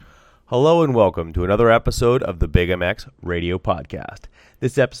Hello and welcome to another episode of the Big MX Radio Podcast.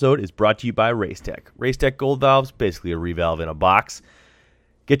 This episode is brought to you by Racetech. Racetech Gold Valves, basically a revalve in a box.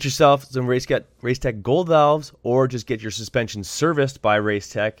 Get yourself some Racetech Gold Valves, or just get your suspension serviced by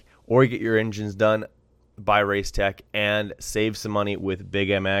Racetech, or get your engines done by Racetech and save some money with Big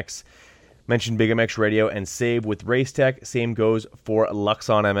MX. Mention Big MX Radio and save with Racetech. Same goes for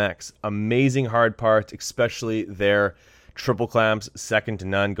Luxon MX. Amazing hard parts, especially their triple clamps, second to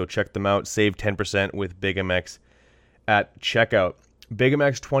none. Go check them out. Save 10% with Big MX at checkout. Big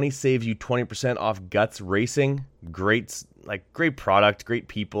MX 20 saves you 20% off Guts Racing. Great product, great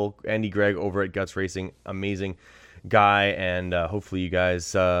people. Andy Gregg over at Guts Racing, amazing guy, and hopefully you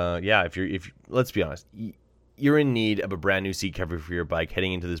guys, if let's be honest, you're in need of a brand new seat cover for your bike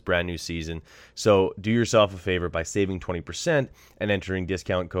heading into this brand new season. So do yourself a favor by saving 20% and entering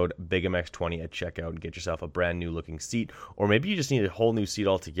discount code BigMX20 at checkout and get yourself a brand new looking seat. Or maybe you just need a whole new seat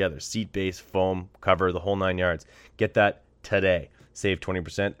altogether. Seat base, foam, cover, the whole 9 yards. Get that today. Save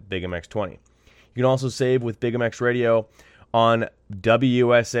 20%, BigMX20. You can also save with Big MX Radio on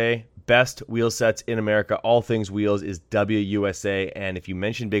WUSA. Best wheel sets in America. All things wheels is WUSA, and if you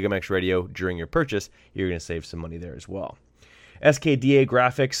mention Big MX Radio during your purchase, you're going to save some money there as well. SKDA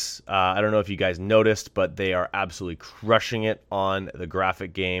Graphics, I don't know if you guys noticed, but they are absolutely crushing it on the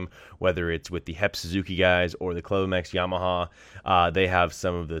graphic game, whether it's with the Hep Suzuki guys or the Clevemex Yamaha. They have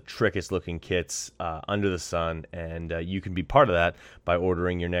some of the trickiest looking kits under the sun, and you can be part of that by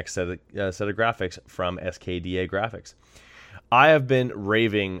ordering your next set of graphics from SKDA Graphics. I have been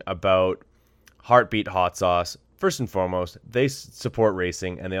raving about Heartbeat Hot Sauce. First and foremost, they support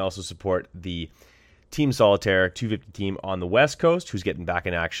racing, and they also support the Team Solitaire 250 team on the West Coast, who's getting back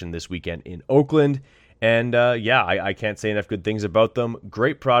in action this weekend in Oakland. And I can't say enough good things about them.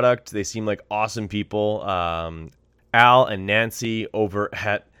 Great product. They seem like awesome people. Al and Nancy over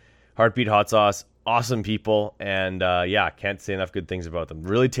at Heartbeat Hot Sauce, awesome people, and can't say enough good things about them.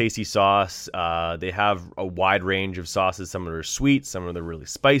 Really tasty sauce. They have a wide range of sauces. Some of them are sweet, some of them are really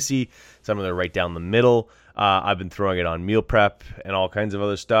spicy, some of them are right down the middle. I've been throwing it on meal prep and all kinds of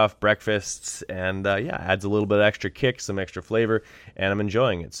other stuff, breakfasts, and adds a little bit of extra kick, some extra flavor, and I'm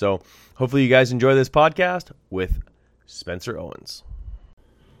enjoying it. So hopefully you guys enjoy this podcast with Spencer Owens.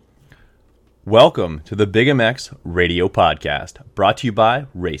 Welcome to the Big MX Radio Podcast, brought to you by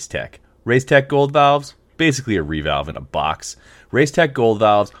Racetech. Racetech Gold Valves, basically a revalve in a box. Racetech Gold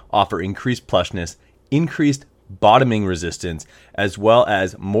Valves offer increased plushness, increased bottoming resistance, as well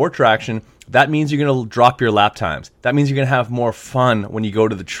as more traction. That means you're going to drop your lap times. That means you're going to have more fun when you go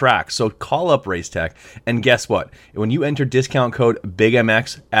to the track. So call up Racetech, and guess what? When you enter discount code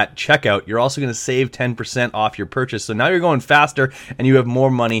BigMX at checkout, you're also going to save 10% off your purchase. So now you're going faster, and you have more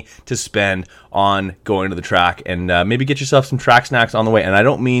money to spend on going to the track, and maybe get yourself some track snacks on the way. And I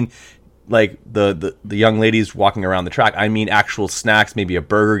don't mean like the young ladies walking around the track. I mean actual snacks, maybe a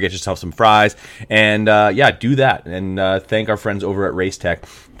burger, get yourself some fries, and do that. And thank our friends over at Racetech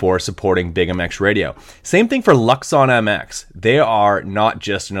for supporting Big MX Radio. Same thing for Luxon MX. They are not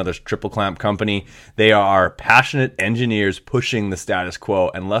just another triple clamp company. They are passionate engineers pushing the status quo.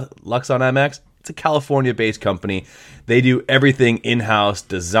 And Luxon MX, it's a California-based company. They do everything in-house,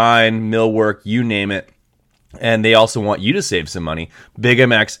 design, millwork, you name it. And they also want you to save some money. Big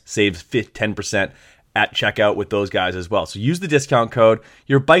MX saves 10% at checkout with those guys as well. So use the discount code.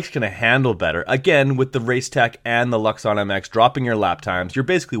 Your bike's going to handle better. Again, with the Racetech and the Luxon MX, dropping your lap times, you're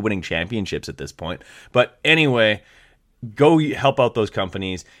basically winning championships at this point. But anyway, go help out those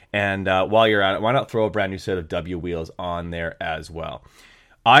companies. And while you're at it, why not throw a brand new set of W wheels on there as well?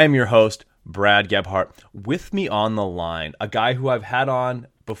 I am your host, Brad Gebhart. With me on the line, a guy who I've had on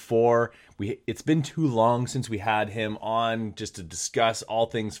before. It's been too long since we had him on just to discuss all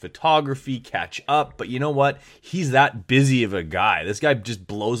things photography, catch up. But you know what? He's that busy of a guy. This guy just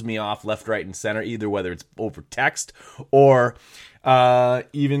blows me off left, right, and center, either whether it's over text or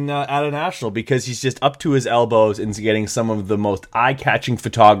even at a national, because he's just up to his elbows into getting some of the most eye-catching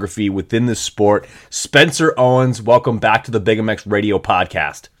photography within the sport. Spencer Owens, welcome back to the Big MX Radio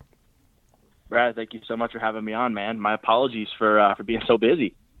Podcast. Brad, thank you so much for having me on, man. My apologies for being so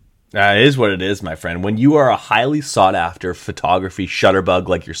busy. It is what it is, my friend. When you are a highly sought-after photography shutterbug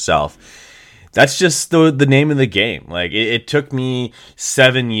like yourself, that's just the name of the game. Like it took me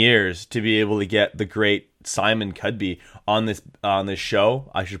 7 years to be able to get the great Simon Cudby on this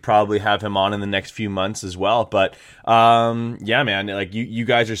show. I should probably have him on in the next few months as well. But yeah, man, like you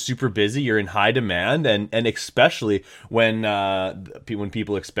guys are super busy. You're in high demand, and especially when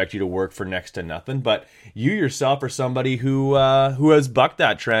people expect you to work for next to nothing. But you yourself are somebody who has bucked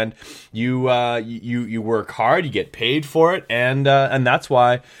that trend. You work hard, you get paid for it, and that's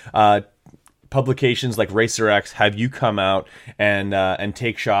why publications like Racer X have you come out and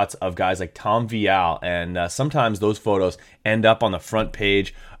take shots of guys like Tom Vialle, and sometimes those photos end up on the front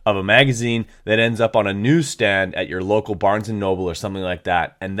page of a magazine that ends up on a newsstand at your local Barnes and Noble or something like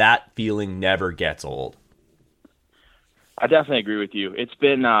that, and that feeling never gets old. I definitely agree with you. It's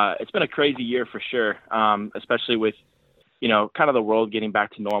been a crazy year for sure, especially with kind of the world getting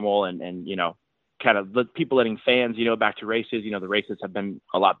back to normal and kind of the people letting fans, back to races. The races have been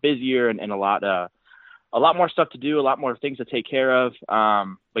a lot busier and a lot more stuff to do, a lot more things to take care of.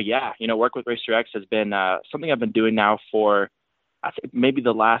 But yeah, work with Racer X has been something I've been doing now for, I think, maybe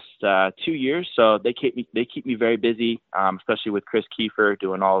the last 2 years. So they keep me very busy, especially with Chris Kiefer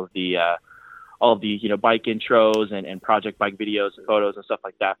doing all of the bike intros and project bike videos and photos and stuff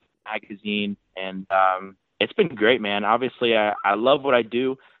like that for the magazine. And it's been great, man. Obviously, I love what I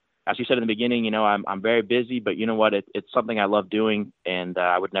do. As you said in the beginning, I'm very busy, but you know what? It's something I love doing, and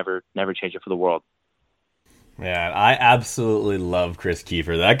I would never change it for the world. Yeah, I absolutely love Chris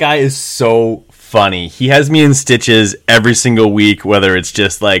Kiefer. That guy is so funny. He has me in stitches every single week, whether it's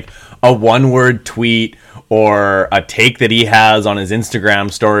just like a one-word tweet or a take that he has on his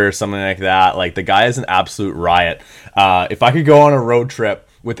Instagram story or something like that. Like, the guy is an absolute riot. If I could go on a road trip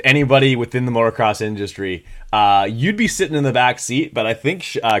with anybody within the motocross industry, you'd be sitting in the back seat, but I think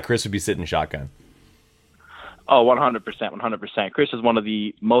Chris would be sitting shotgun. Oh, 100%, 100%. Chris is one of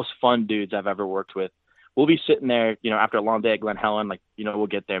the most fun dudes I've ever worked with. We'll be sitting there, after a long day at Glen Helen, we'll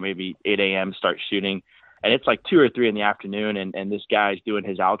get there maybe 8 a.m., start shooting, and it's like 2 or 3 in the afternoon, and this guy's doing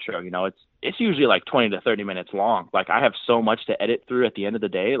his outro. It's usually like 20 to 30 minutes long. Like, I have so much to edit through at the end of the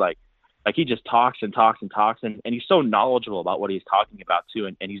day. Like he just talks and talks and talks, and he's so knowledgeable about what he's talking about too,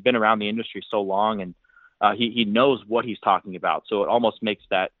 and he's been around the industry so long, and he knows what he's talking about. So it almost makes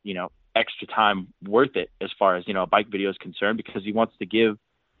that, extra time worth it as far as, a bike video is concerned, because he wants to give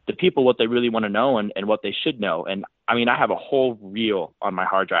the people what they really want to know and what they should know. And I mean, I have a whole reel on my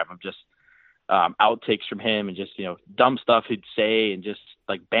hard drive of just outtakes from him and just, dumb stuff he'd say and just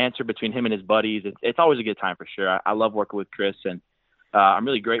like banter between him and his buddies. It's always a good time for sure. I love working with Chris, and I'm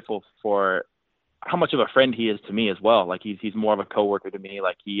really grateful for how much of a friend he is to me as well. Like, he's more of a coworker to me.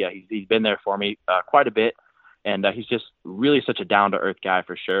 Like, he's been there for me quite a bit. And he's just really such a down to earth guy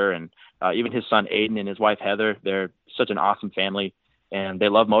for sure. And even his son, Aiden, and his wife, Heather, they're such an awesome family, and they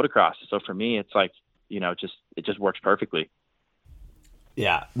love motocross. So for me, it's like, it just works perfectly.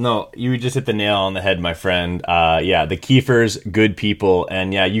 Yeah, no, you just hit the nail on the head, my friend. Yeah, the Kiefers, good people.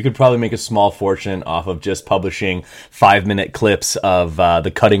 And yeah, you could probably make a small fortune off of just publishing 5-minute clips of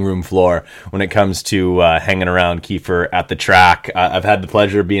the cutting room floor when it comes to hanging around Kiefer at the track. I've had the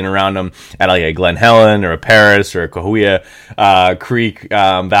pleasure of being around him at like a Glen Helen or a Paris or a Cahuilla Creek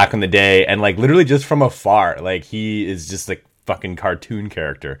back in the day. And like literally just from afar, like he is just like fucking cartoon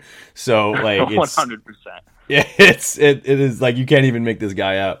character. So like it's 100%. Yeah, it is like you can't even make this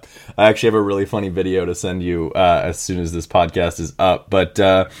guy up. I actually have a really funny video to send you as soon as this podcast is up. But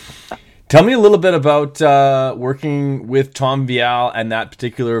tell me a little bit about working with Tom Vialle and that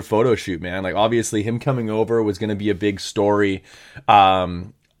particular photo shoot, man. Like, obviously, him coming over was going to be a big story.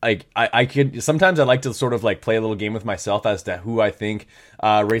 Like I could sometimes I like to sort of like play a little game with myself as to who I think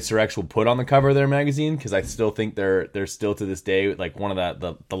Racer X will put on the cover of their magazine, because I still think they're still to this day like one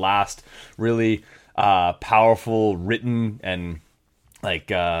of the last really powerful written and like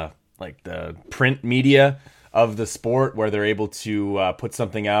the print media of the sport, where they're able to put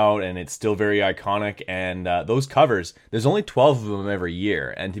something out and it's still very iconic. And those covers, there's only 12 of them every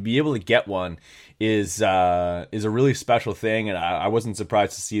year, and to be able to get one is a really special thing. And I wasn't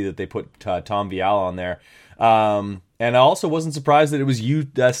surprised to see that they put Tom Vialle on there. And I also wasn't surprised that it was you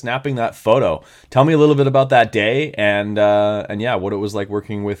snapping that photo. Tell me a little bit about that day and yeah, what it was like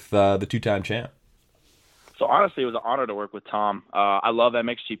working with the two-time champ. So honestly, it was an honor to work with Tom. I love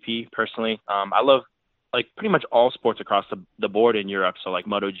MXGP personally. I love like pretty much all sports across the board in Europe. So like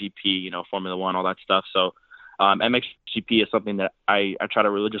MotoGP, Formula One, all that stuff. So MXGP is something that I try to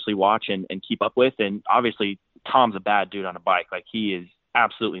religiously watch and keep up with. And obviously Tom's a bad dude on a bike. Like, he is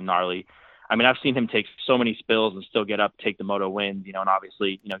absolutely gnarly. I mean, I've seen him take so many spills and still get up, take the moto wins, and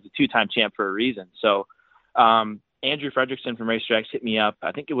obviously, he's a two-time champ for a reason. So Andrew Fredrickson from Racer X hit me up.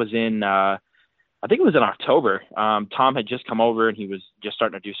 I think it was in October. Tom had just come over and he was just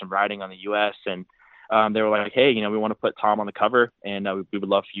starting to do some riding on the US, and they were like, hey, we want to put Tom on the cover, and we would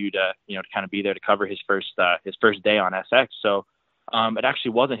love for you to, to kind of be there to cover his first day on SX. So it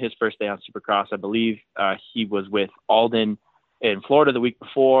actually wasn't his first day on Supercross. I believe he was with Alden in Florida the week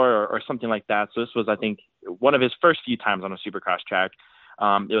before or something like that. So this was, I think, one of his first few times on a Supercross track.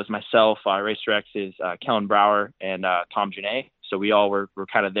 It was myself, Racer X's Kellen Brower, and Tom Janae. So we all were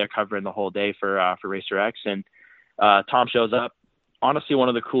kind of there covering the whole day for Racer X. And Tom shows up. Honestly, one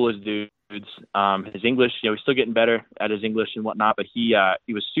of the coolest dudes. His English, he's still getting better at his English and whatnot, but he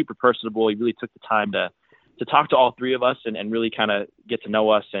was super personable. He really took the time to talk to all three of us and really kind of get to know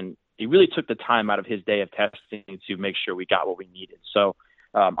us. And he really took the time out of his day of testing to make sure we got what we needed. So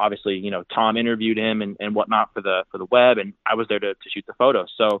obviously, Tom interviewed him and whatnot for the web, and I was there to shoot the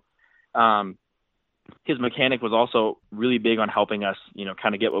photos. So his mechanic was also really big on helping us,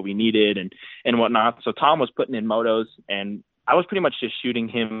 kind of get what we needed and whatnot. So Tom was putting in motos, and I was pretty much just shooting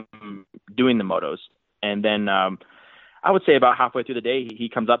him doing the motos. And then I would say about halfway through the day, he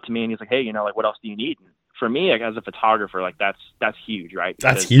comes up to me and he's like, hey, what else do you need? And for me, like, as a photographer, like that's huge, right?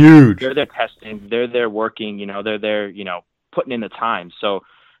 Because that's huge. They're there testing, they're there working, they're there, putting in the time. So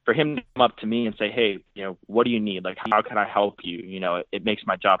for him to come up to me and say, hey, what do you need? Like, how can I help you? It makes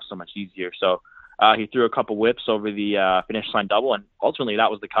my job so much easier. So he threw a couple whips over the finish line double, and ultimately that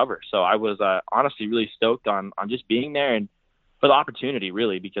was the cover. So I was honestly really stoked on just being there and for the opportunity,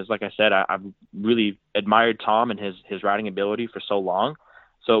 really, because like I said, I've really admired Tom and his riding ability for so long.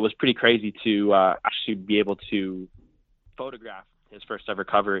 So it was pretty crazy to actually be able to photograph his first ever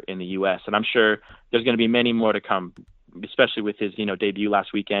cover in the U.S. And I'm sure there's going to be many more to come, especially with his, debut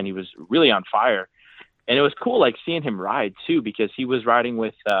last weekend. He was really on fire. And it was cool, like, seeing him ride, too, because he was riding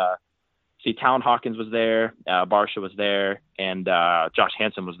with, Talon Hawkins was there, Barsha was there, and Josh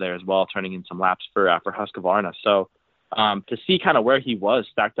Hansen was there as well, turning in some laps for Husqvarna. So to see kind of where he was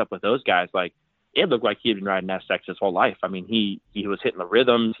stacked up with those guys, like, it looked like he had been riding SX his whole life. I mean, he was hitting the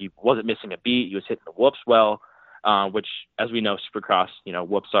rhythms. He wasn't missing a beat. He was hitting the whoops well, which, as we know, Supercross,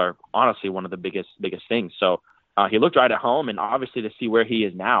 whoops are honestly one of the biggest things. So he looked right at home, and obviously to see where he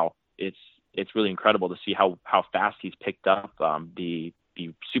is now, it's really incredible to see how fast he's picked up the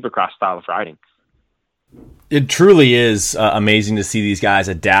Supercross style of riding. It truly is amazing to see these guys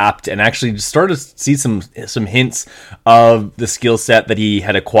adapt and actually start to see some hints of the skill set that he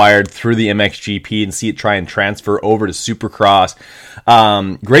had acquired through the MXGP and see it try and transfer over to Supercross.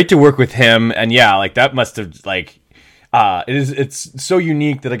 Great to work with him, and yeah, like that must have like. It's so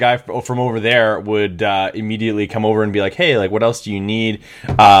unique that a guy from over there would immediately come over and be like, hey, like, what else do you need?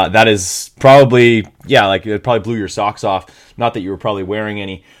 That is probably, yeah, like it probably blew your socks off. Not that you were probably wearing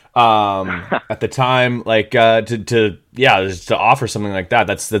any at the time, like to offer something like that.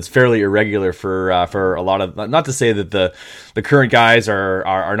 That's fairly irregular for a lot of, not to say that the current guys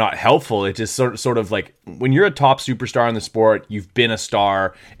are not helpful. It just sort of like when you're a top superstar in the sport, you've been a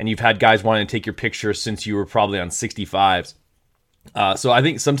star and you've had guys wanting to take your picture since you were probably on 65s. So I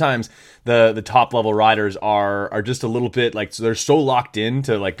think sometimes the top level riders are just a little bit like, so they're so locked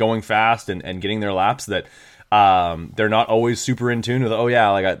into like going fast and getting their laps that they're not always super in tune with, oh yeah,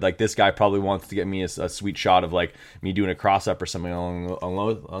 like this guy probably wants to get me a sweet shot of like me doing a cross up or something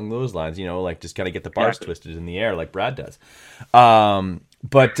along those lines, like just kind of get the bars twisted in the air like Brad does.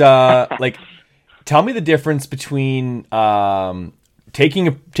 But like, tell me the difference between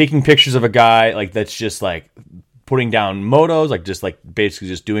taking pictures of a guy like that's just like putting down motos, like just like basically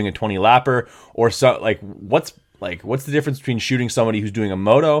just doing a 20 lapper, or so like what's the difference between shooting somebody who's doing a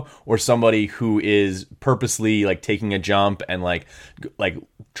moto or somebody who is purposely like taking a jump and like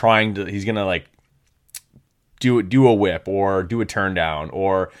trying to, he's gonna like do a whip or do a turn down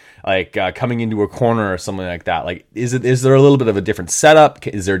or like coming into a corner or something like that. Like, is there a little bit of a different setup?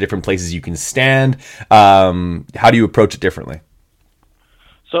 Is there different places you can stand? How do you approach it differently?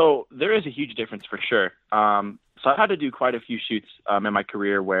 So there is a huge difference for sure. So I've had to do quite a few shoots in my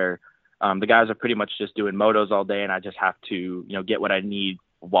career where the guys are pretty much just doing motos all day, and I just have to, get what I need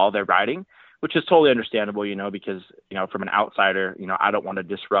while they're riding, which is totally understandable, because, from an outsider, I don't want to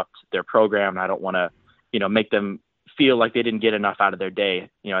disrupt their program. I don't want to, make them feel like they didn't get enough out of their day,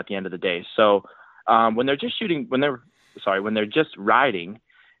 at the end of the day. So when they're just riding,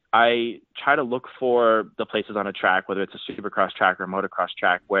 I try to look for the places on a track, whether it's a Supercross track or a motocross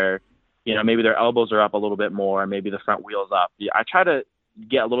track, where, maybe their elbows are up a little bit more, maybe the front wheel's up. I try to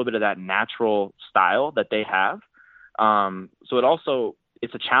get a little bit of that natural style that they have. So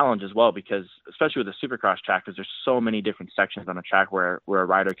it's a challenge as well, because especially with the Supercross track, because there's so many different sections on a track where a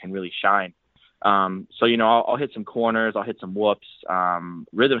rider can really shine. So, I'll hit some corners, I'll hit some whoops.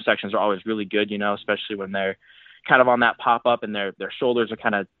 Rhythm sections are always really good, especially when they're, kind of on that pop up, and their shoulders are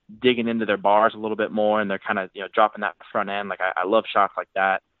kind of digging into their bars a little bit more, and they're kind of, dropping that front end. Like I love shots like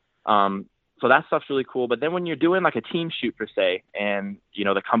that. So that stuff's really cool. But then when you're doing like a team shoot per se, and,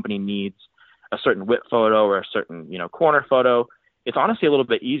 the company needs a certain whip photo or a certain, corner photo, it's honestly a little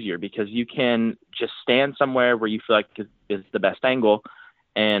bit easier because you can just stand somewhere where you feel like is the best angle,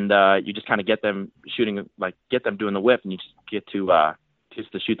 and you just kind of get them shooting, like get them doing the whip, and you just get to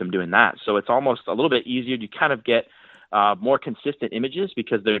shoot them doing that. So it's almost a little bit easier. You kind of get more consistent images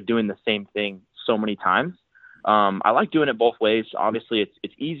because they're doing the same thing so many times. I like doing it both ways. Obviously,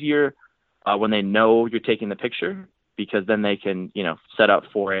 it's easier when they know you're taking the picture, because then they can, set up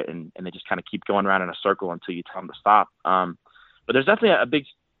for it, and they just kind of keep going around in a circle until you tell them to stop. But there's definitely a big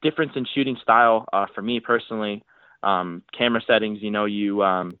difference in shooting style for me personally. Camera settings, you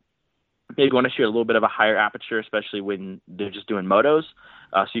maybe want to shoot a little bit of a higher aperture, especially when they're just doing motos,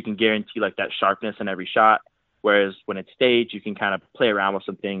 so you can guarantee like that sharpness in every shot. Whereas when it's staged, you can kind of play around with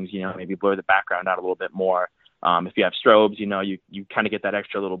some things, maybe blur the background out a little bit more. If you have strobes, you kind of get that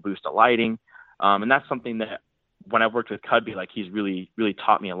extra little boost of lighting. And that's something that when I've worked with Cudby, like he's really, really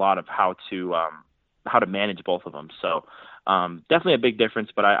taught me a lot of how to manage both of them. So definitely a big difference,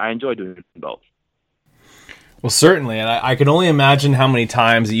 but I enjoy doing both. Well, certainly, and I can only imagine how many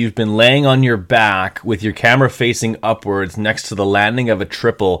times that you've been laying on your back with your camera facing upwards next to the landing of a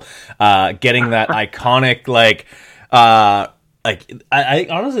triple, getting that iconic, I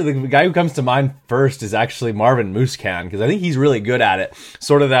honestly, the guy who comes to mind first is actually Marvin Muscan, because I think he's really good at it.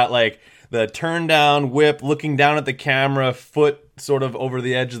 Sort of that, like, the turn down whip, looking down at the camera, foot sort of over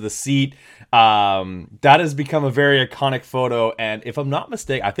the edge of the seat. That has become a very iconic photo, and if I'm not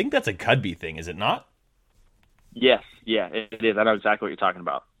mistaken, I think that's a Cudby thing, is it not? Yes, yeah, it is. I know exactly what you're talking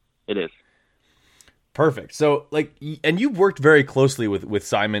about. It is. Perfect. So, and you've worked very closely with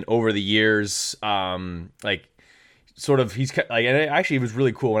Simon over the years. He's like, and actually it was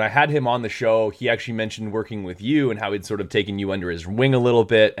really cool when I had him on the show. He actually mentioned working with you and how he'd sort of taken you under his wing a little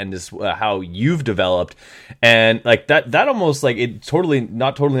bit, and just how you've developed, and like that almost like it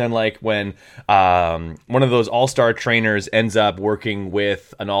not totally unlike when one of those all-star trainers ends up working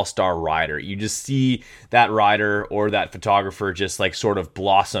with an all-star rider. You just see that rider or that photographer just like sort of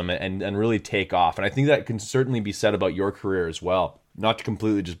blossom and really take off, and I think that can certainly be said about your career as well. Not to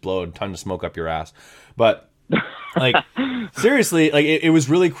completely just blow a ton of smoke up your ass, but like seriously, like it was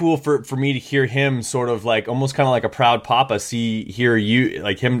really cool for me to hear him sort of like almost kind of like a proud papa hear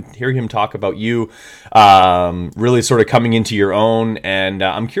him talk about you really sort of coming into your own. And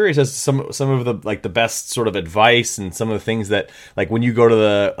I'm curious as to some of the like the best sort of advice and some of the things that, like, when you go to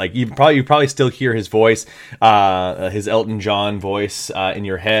the, like, you probably still hear his voice, his Elton John voice in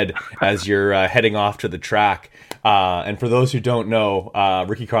your head as you're heading off to the track. And for those who don't know,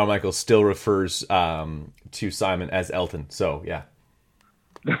 Ricky Carmichael still refers to Simon as Elton. So, yeah.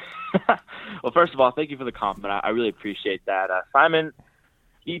 Well, first of all, thank you for the compliment. I really appreciate that. Simon,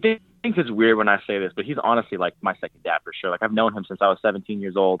 he thinks it's weird when I say this, but he's honestly like my second dad for sure. Like, I've known him since I was 17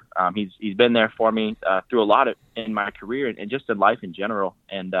 years old. He's been there for me through a lot in my career and just in life in general.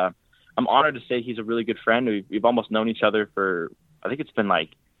 And I'm honored to say he's a really good friend. We've almost known each other for, I think it's been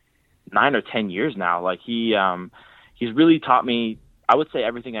like 9 or 10 years now. Like he's really taught me, I would say,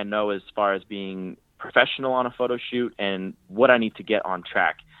 everything I know as far as being professional on a photo shoot and what I need to get on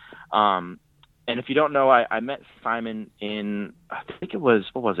track. And if you don't know, I met Simon in, I think it was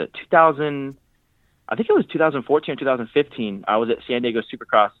 2014 or 2015. I was at San Diego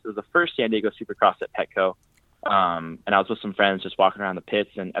Supercross. It was the first San Diego Supercross at Petco. And I was with some friends just walking around the pits.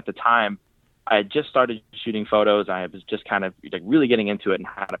 And at the time, I had just started shooting photos. I was just kind of like really getting into it and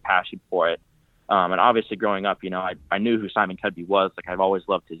had a passion for it. And obviously growing up, I knew who Simon Cudby was. Like, I've always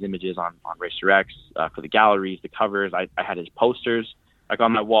loved his images on Racer X, for the galleries, the covers. I had his posters like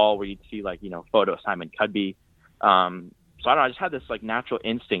on my wall where you'd see like, photo of Simon Cudby. So I don't know, I just had this like natural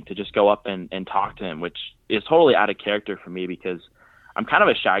instinct to just go up and talk to him, which is totally out of character for me because I'm kind of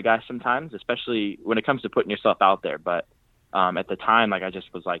a shy guy sometimes, especially when it comes to putting yourself out there. But at the time, like, I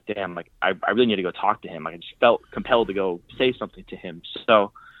just was like, damn, like I really need to go talk to him. Like, I just felt compelled to go say something to him.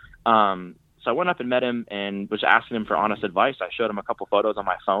 So I went up and met him and was asking him for honest advice. I showed him a couple photos on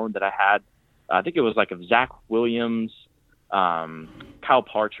my phone that I had. I think it was like of Zach Williams, Kyle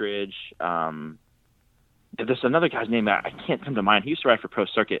Partridge. There's another guy's name that I can't come to mind. He used to ride for Pro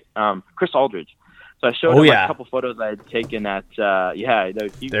Circuit, Chris Aldridge. So I showed him like, a couple photos I had taken at,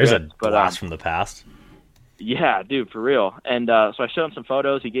 there's a blast from the past. Yeah, dude, for real. And so I showed him some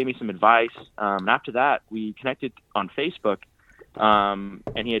photos. He gave me some advice. And after that, we connected on Facebook.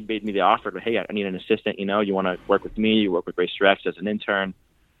 And he had made me the offer, but hey, I need an assistant. You want to work with me? You work with Racer X as an intern.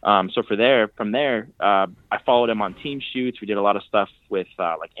 So from there, I followed him on team shoots. We did a lot of stuff with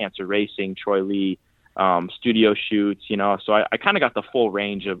like Answer Racing, Troy Lee, studio shoots. So I kind of got the full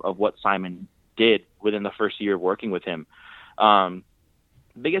range of what Simon did within the first year of working with him.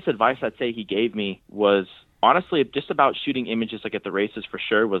 Biggest advice I'd say he gave me was honestly just about shooting images like at the races for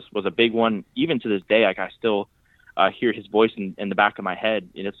sure was a big one. Even to this day, like I still hear his voice in the back of my head.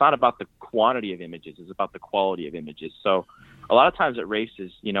 And it's not about the quantity of images, it's about the quality of images. So a lot of times at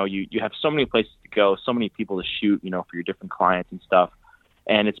races, you have so many places to go, so many people to shoot, for your different clients and stuff.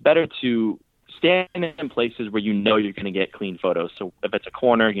 And it's better to stand in places where you're going to get clean photos. So if it's a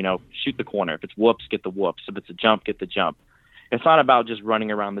corner, shoot the corner. If it's whoops, get the whoops. If it's a jump, get the jump. It's not about just running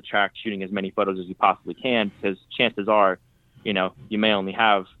around the track shooting as many photos as you possibly can, because chances are, you may only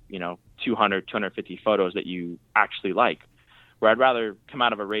have, 200, 250 photos that you actually like. Where I'd rather come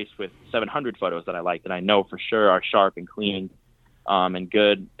out of a race with 700 photos that I like, that I know for sure are sharp and clean and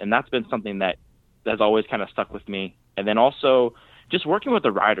good. And that's been something that has always kind of stuck with me. And then also just working with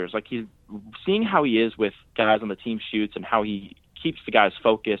the riders, like he's seeing how he is with guys on the team shoots and how he keeps the guys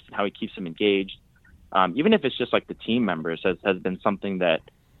focused and how he keeps them engaged. Even if it's just like the team members has been something that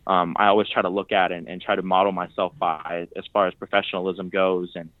I always try to look at and try to model myself by as far as professionalism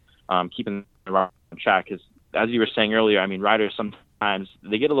goes, and keeping them on track. Because as you were saying earlier, I mean, riders sometimes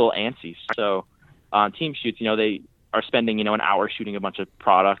they get a little antsy. So on team shoots, they are spending, an hour shooting a bunch of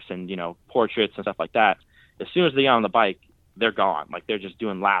products and, portraits and stuff like that. As soon as they get on the bike, they're gone. Like they're just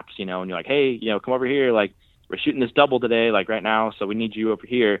doing laps, and you're like, hey, come over here. Like we're shooting this double today, like right now. So we need you over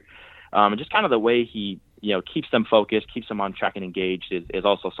here. And just kind of the way he, keeps them focused, keeps them on track and engaged is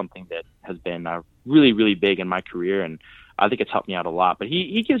also something that has been really, really big in my career. And I think it's helped me out a lot. But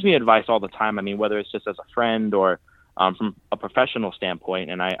he gives me advice all the time. I mean, whether it's just as a friend or from a professional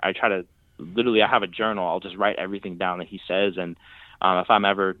standpoint. And I try to literally, I have a journal. I'll just write everything down that he says. And if I'm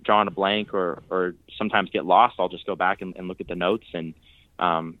ever drawing a blank or sometimes get lost, I'll just go back and look at the notes. And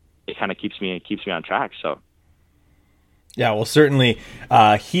it kind of keeps me on track. So. Yeah, well, certainly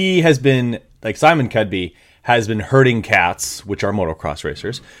he has been, like Simon Cudby, has been herding cats, which are motocross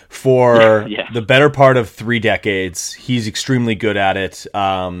racers, for the better part of 3 decades. He's extremely good at it.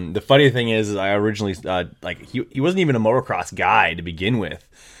 The funny thing is I originally, he wasn't even a motocross guy to begin with.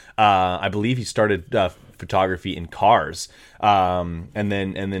 I believe he started photography in cars, and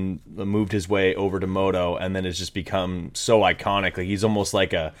then moved his way over to moto, and then has just become so iconic. Like he's almost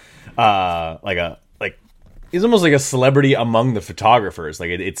like he's almost like a celebrity among the photographers. Like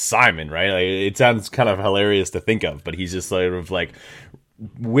it's Simon, right? Like it sounds kind of hilarious to think of, but he's just sort of like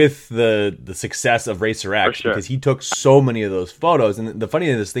with the success of Racer X, sure, because he took so many of those photos. And the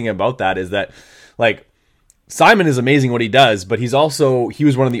funniest thing about that is that, like, Simon is amazing what he does, but he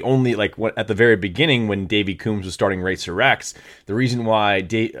was one of the only, like, at the very beginning when Davey Coombs was starting Racer X, the reason why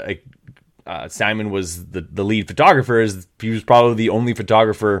Simon was the lead photographer is he was probably the only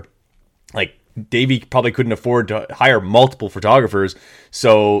photographer. Like, Davey probably couldn't afford to hire multiple photographers,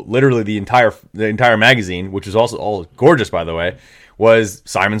 so literally the entire magazine, which was also all gorgeous, by the way, was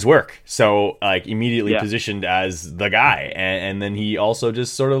Simon's work. So like immediately positioned as the guy, and then he also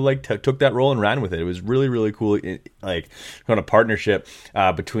just sort of like took that role and ran with it. It was really, really cool, like kind of partnership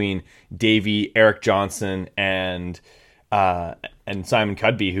between Davey, Eric Johnson, and Simon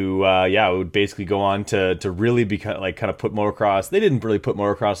Cudby, who would basically go on to really become like kind of put motocross. They didn't really put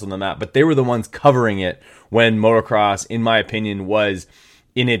motocross on the map, but they were the ones covering it when motocross, in my opinion, was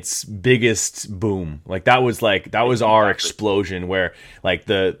in its biggest boom. Like that was our explosion, where like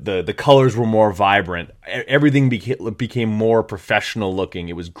the colors were more vibrant, everything became more professional looking.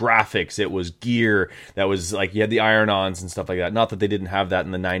 It was graphics, it was gear that was like, you had the iron-ons and stuff like that. Not that they didn't have that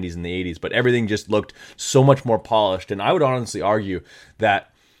in the 90s and the 80s, but everything just looked so much more polished. And I would honestly argue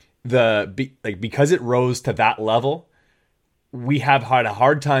that because it rose to that level, we have had a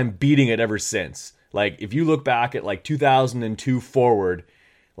hard time beating it ever since. Like if you look back at like 2002 forward,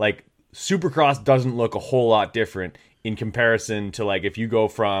 like Supercross doesn't look a whole lot different in comparison to like if you go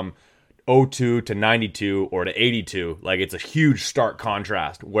from 02 to 92 or to 82, like it's a huge stark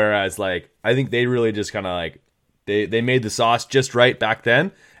contrast. Whereas like I think they really just kind of like they made the sauce just right back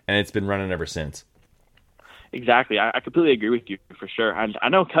then, and it's been running ever since. Exactly. I completely agree with you for sure. And I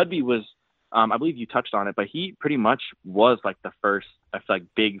know Cudby was, I believe you touched on it, but he pretty much was like the first, I feel like,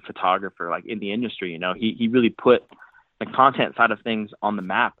 big photographer like in the industry. He really put the content side of things on the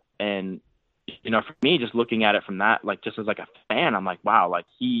map. And for me, just looking at it from that, like just as like a fan, I'm like, wow, like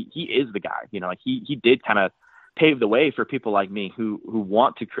he is the guy. Like he did kind of pave the way for people like me who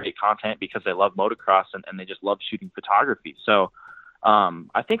want to create content because they love motocross and they just love shooting photography. So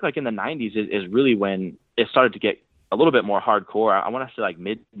I think like in the 90s is really when it started to get a little bit more hardcore. I want to say like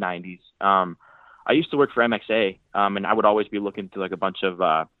mid 90s. I used to work for MXA, and I would always be looking through like a bunch of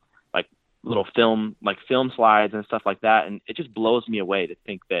like little film slides and stuff like that. And it just blows me away to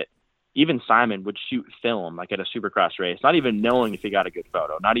think that even Simon would shoot film like at a Supercross race, not even knowing if he got a good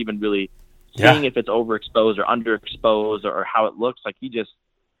photo, not even really seeing if it's overexposed or underexposed or how it looks. Like he just,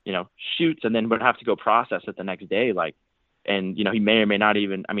 shoots and then would have to go process it the next day. Like, and, he may or may not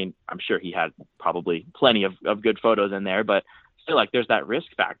even, I mean, I'm sure he had probably plenty of good photos in there, but still like there's that risk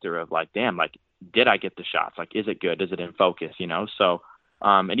factor of like, damn, like, did I get the shots? Like, is it good? Is it in focus? So,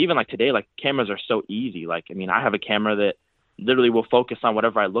 and even like today, like cameras are so easy. Like, I mean, I have a camera that literally will focus on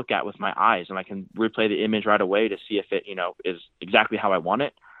whatever I look at with my eyes, and I can replay the image right away to see if it, is exactly how I want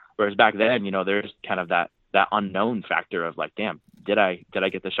it. Whereas back then, there's kind of that unknown factor of like, damn, did I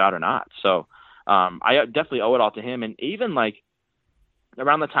get the shot or not? So, I definitely owe it all to him. And even like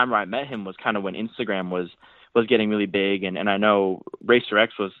around the time where I met him was kind of when Instagram was getting really big. And I know Racer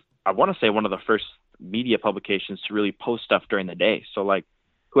X was, I want to say, one of the first media publications to really post stuff during the day. So like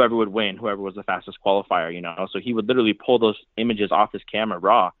whoever would win, whoever was the fastest qualifier, so he would literally pull those images off his camera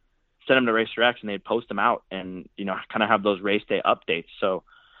raw, send them to Racer X, and they'd post them out and, kind of have those race day updates. So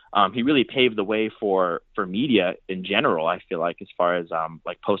he really paved the way for media in general, I feel like, as far as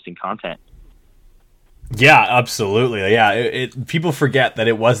like posting content. Yeah, absolutely. Yeah, people forget that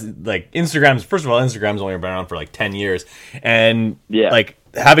it was like Instagram's. First of all, Instagram's only been around for like 10 years, and like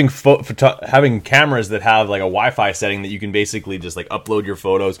having having cameras that have like a Wi-Fi setting that you can basically just like upload your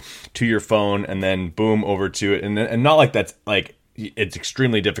photos to your phone and then boom over to it, and not like that's like it's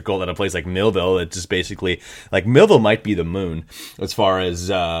extremely difficult at a place like Millville. It's just basically like Millville might be the moon as far as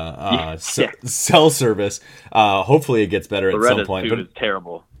cell service. Hopefully, it gets better at some point. But it's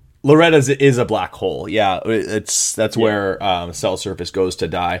terrible. Loretta's is a black hole. Yeah, that's where cell service goes to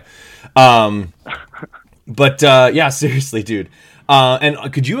die. But yeah, seriously, dude.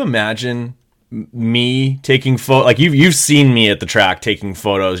 And could you imagine me taking photos? Like you've seen me at the track taking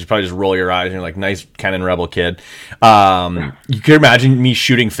photos. You probably just roll your eyes and you're like, nice Canon Rebel kid. You could imagine me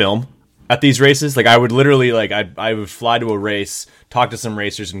shooting film at these races. Like I would literally I would fly to a race, talk to some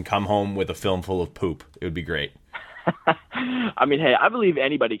racers, and come home with a film full of poop. It would be great. I mean, hey, I believe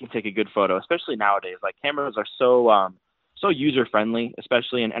anybody can take a good photo, especially nowadays. Like cameras are so user friendly,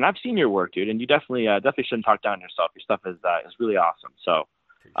 especially, and I've seen your work, dude, and you definitely shouldn't talk down yourself. Your stuff is really awesome. So,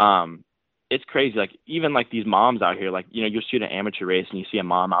 it's crazy. Like even like these moms out here, like you'll shoot an amateur race and you see a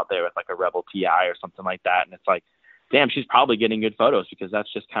mom out there with like a Rebel TI or something like that, and it's like, damn, she's probably getting good photos because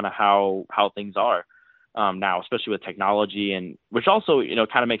that's just kind of how things are now, especially with technology, and which also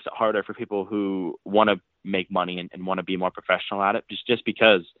kind of makes it harder for people who want to make money and want to be more professional at it, just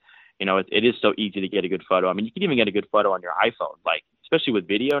because it is so easy to get a good photo. I mean, you can even get a good photo on your iPhone, like especially with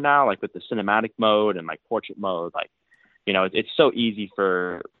video now, like with the cinematic mode and like portrait mode, like it's so easy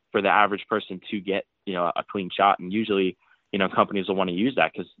for the average person to get a clean shot, and usually companies will want to use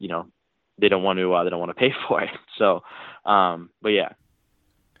that because they don't want to pay for it. So but yeah.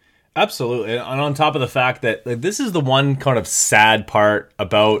 Absolutely. And on top of the fact that this is the one kind of sad part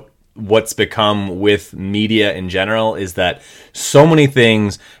about what's become with media in general is that so many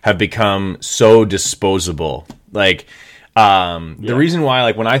things have become so disposable. Like the reason why,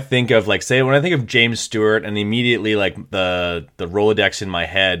 like when I think of James Stewart, and immediately like the Rolodex in my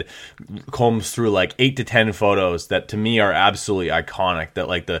head combs through like 8 to 10 photos that to me are absolutely iconic. That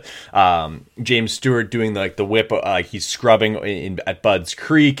like the James Stewart doing the whip, he's scrubbing at Budds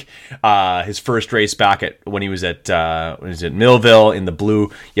Creek, his first race back when he was at Millville in the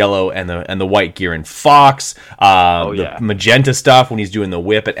blue, yellow, and the white gear in Fox. The magenta stuff when he's doing the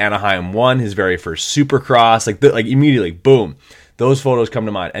whip at Anaheim 1, his very first Supercross, like immediately. Boom. Those photos come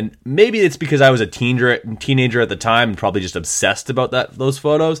to mind. And maybe it's because I was a teenager at the time and probably just obsessed about those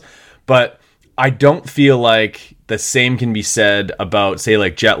photos. But I don't feel like the same can be said about, say,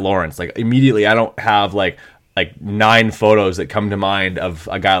 like Jet Lawrence. Like immediately I don't have like 9 photos that come to mind of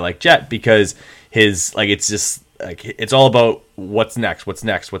a guy like Jet, because it's just like it's all about what's next.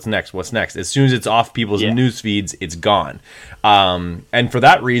 As soon as it's off people's news feeds, it's gone. And for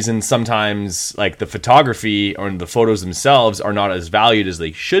that reason, sometimes like the photography or the photos themselves are not as valued as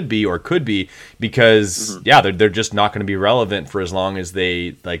they should be or could be, because they're just not going to be relevant for as long as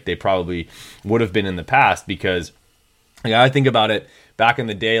they probably would have been in the past. Because I think about it back in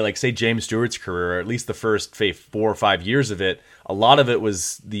the day, like say James Stewart's career, or at least the first 4 or 5 years of it, a lot of it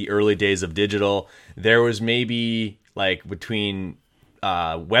was the early days of digital. There was maybe like between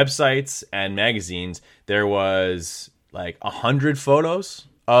websites and magazines, there was like 100 photos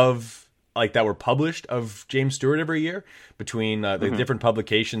of like that were published of James Stewart every year between the different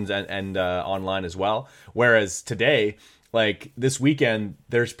publications and online as well. Whereas today, like this weekend,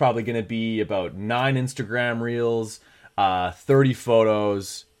 there's probably going to be about 9 Instagram reels, 30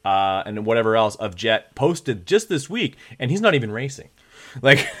 photos, and whatever else of Jet posted just this week, and he's not even racing.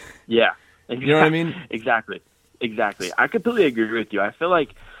 Like, yeah, you know what I mean? Exactly. I completely agree with you. I feel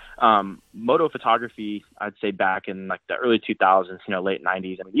like moto photography, I'd say back in like the early 2000s, late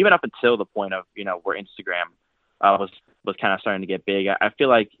 90s, I mean, even up until the point of, where Instagram was kind of starting to get big. I feel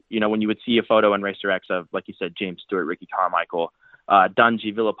like, when you would see a photo in Racer X of, like you said, James Stewart, Ricky Carmichael,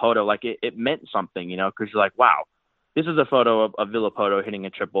 Dungey, Villapoto, like it meant something, because you're like, wow, this is a photo of Villapoto hitting a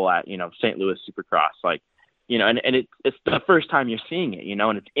triple at, St. Louis Supercross. Like, and it's the first time you're seeing it,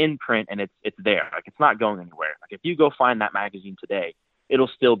 and it's in print and it's there. Like, it's not going anywhere. Like, if you go find that magazine today, it'll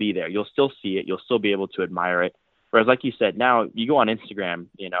still be there. You'll still see it. You'll still be able to admire it. Whereas, like you said, now you go on Instagram,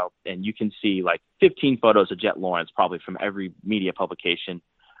 and you can see like 15 photos of Jet Lawrence probably from every media publication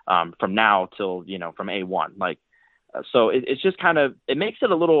from now till, from A1. Like, so it's just kind of, it makes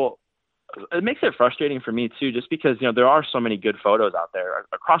it frustrating for me too, just because, there are so many good photos out there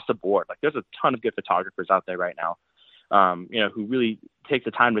across the board. Like, there's a ton of good photographers out there right now, who really take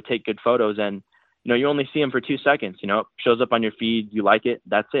the time to take good photos, and, you only see them for 2 seconds, it shows up on your feed. You like it.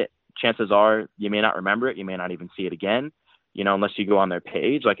 That's it. Chances are you may not remember it. You may not even see it again, unless you go on their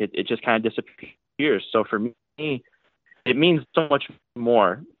page. Like, it just kind of disappears. So for me, it means so much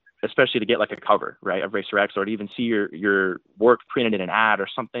more, especially to get like a cover, right, of Racer X, or to even see your work printed in an ad or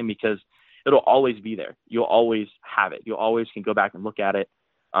something, because it'll always be there. You'll always have it. You'll always can go back and look at it.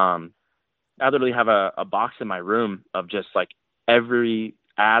 I literally have a box in my room of just like every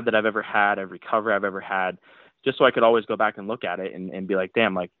ad that I've ever had, every cover I've ever had, just so I could always go back and look at it and be like,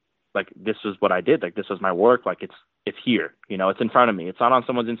 damn, like this is what I did. Like, this was my work. Like, it's here, it's in front of me. It's not on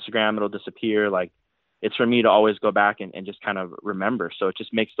someone's Instagram. It'll disappear. Like, it's for me to always go back and just kind of remember. So it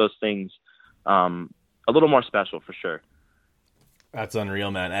just makes those things a little more special for sure. That's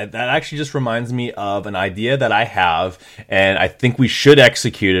unreal, man. That actually just reminds me of an idea that I have, and I think we should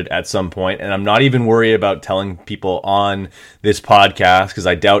execute it at some point. And I'm not even worried about telling people on this podcast, because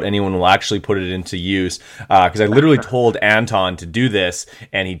I doubt anyone will actually put it into use. Because I literally told Anton to do this,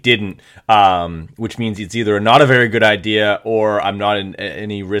 and he didn't, which means it's either not a very good idea, or I'm not in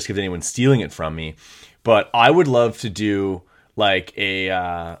any risk of anyone stealing it from me. But I would love to do like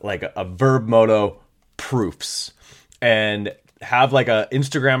a Verb Moto proofs, and have like a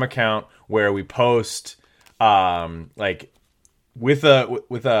Instagram account where we post like with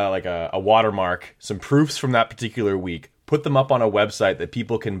a watermark, some proofs from that particular week, put them up on a website that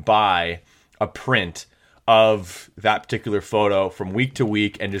people can buy a print of that particular photo from week to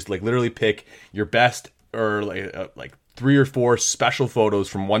week, and just like literally pick your best, or like 3 or 4 special photos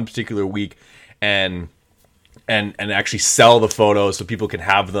from one particular week, and actually sell the photos so people can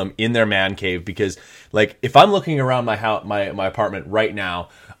have them in their man cave. Because like, if I'm looking around my house, my apartment right now,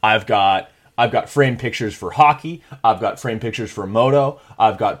 I've got framed pictures for hockey, I've got framed pictures for moto,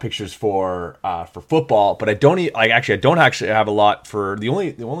 I've got pictures for football, but I don't actually have a lot for the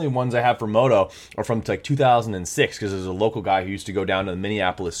only ones I have for moto are from like 2006, because there's a local guy who used to go down to the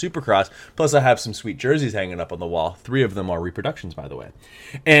Minneapolis Supercross. Plus, I have some sweet jerseys hanging up on the wall. 3 of them are reproductions, by the way.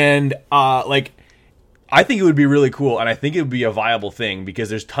 And I think it would be really cool, and I think it would be a viable thing, because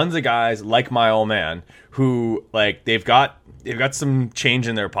there's tons of guys like my old man who, like, they've got some change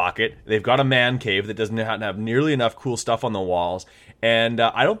in their pocket, they've got a man cave that doesn't have nearly enough cool stuff on the walls, and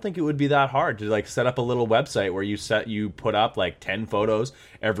I don't think it would be that hard to like set up a little website where you put up like 10 photos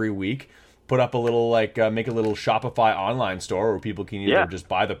every week, put up a little like make a little Shopify online store where people can either just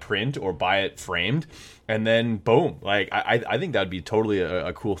buy the print or buy it framed, and then boom, like I think that'd be totally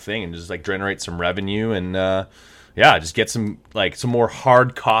a cool thing, and just like generate some revenue, and just get some more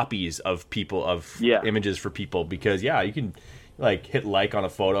hard copies of images for people, because you can like hit like on a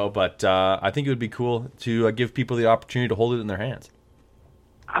photo, but I think it would be cool to give people the opportunity to hold it in their hands.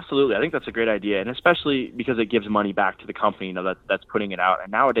 Absolutely. I think that's a great idea, and especially because it gives money back to the company, that's putting it out.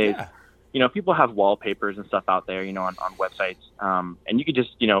 And nowadays, people have wallpapers and stuff out there, on websites, and you could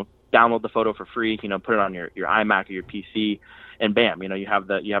just, download the photo for free, put it on your iMac or your PC, and bam, you have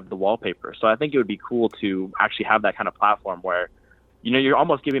the wallpaper. So I think it would be cool to actually have that kind of platform where, you're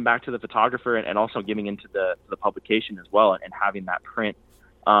almost giving back to the photographer and also giving into the publication as well, and having that print.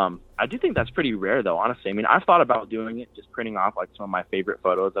 I do think that's pretty rare, though, honestly. I mean, I've thought about doing it, just printing off like some of my favorite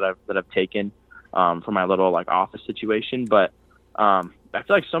photos that I've taken for my little like office situation, but I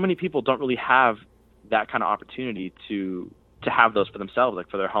feel like so many people don't really have that kind of opportunity to have those for themselves, like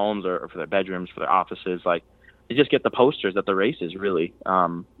for their homes or for their bedrooms, for their offices. Like, to just get the posters at the races. Really,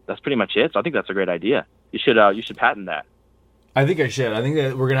 that's pretty much it. So I think that's a great idea. You should patent that. I think I should. I think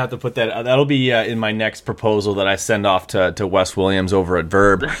that we're gonna have to put that. That'll be in my next proposal that I send off to Wes Williams over at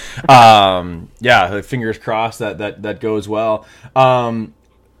Verb. Yeah, fingers crossed that goes well.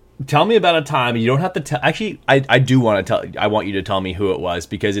 Tell me about a time. You don't have to tell. Actually, I do want to tell. I want you to tell me who it was,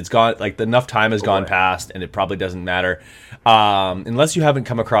 because it's gone. Like, enough time has gone past, and it probably doesn't matter unless you haven't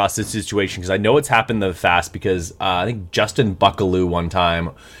come across this situation. Because I know it's happened fast. Because I think Justin Buckaloo one time,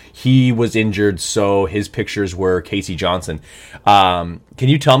 he was injured, so his pictures were Casey Johnson. Can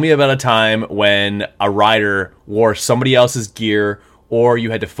you tell me about a time when a rider wore somebody else's gear, or you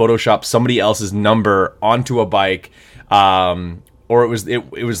had to Photoshop somebody else's number onto a bike? Or it was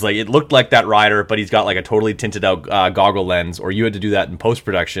like, it looked like that rider, but he's got like a totally tinted out goggle lens, or you had to do that in post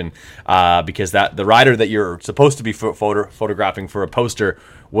production because the rider that you're supposed to be photographing for a poster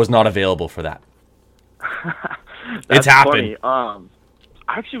was not available for that. It's happened. Funny.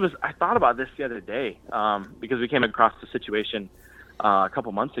 I thought about this the other day because we came across the situation a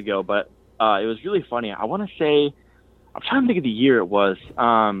couple months ago, but it was really funny. I want to say, I'm trying to think of the year it was.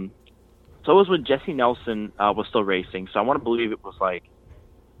 So it was when Jesse Nelson was still racing. So I want to believe it was like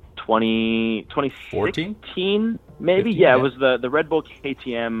 2016, maybe. 15, yeah, it was the Red Bull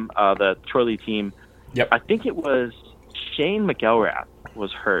KTM, the Troy Lee team. Yep. I think it was Shane McElrath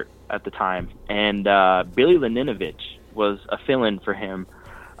was hurt at the time, and Billy Laninovich was a fill-in for him.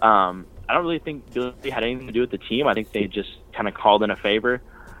 I don't really think Billy had anything to do with the team. I think they just kind of called in a favor.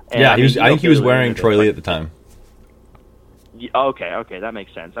 And, yeah, I think he was wearing Troy Lee at the time. Okay, that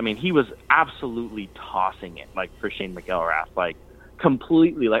makes sense. I mean, he was absolutely tossing it, like, for Shane McElrath, like,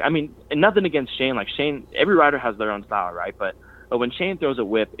 completely. Like, I mean, and nothing against Shane. Like, Shane, every rider has their own style, right? But when Shane throws a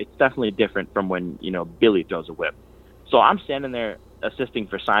whip, it's definitely different from when, Billy throws a whip. So I'm standing there assisting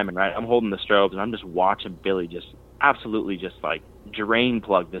for Simon, right? I'm holding the strobes, and I'm just watching Billy just absolutely just, like, drain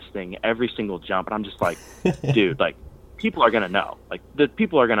plug this thing every single jump. And I'm just like, dude, like, people are going to know. Like, the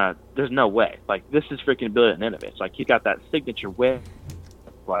people are going to, there's no way. Like, this is freaking Billy Laninovich. Like, he's got that signature whip.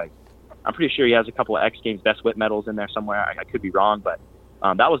 Like, I'm pretty sure he has a couple of X Games best whip medals in there somewhere. I could be wrong, but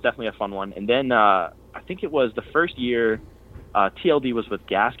that was definitely a fun one. And then I think it was the first year TLD was with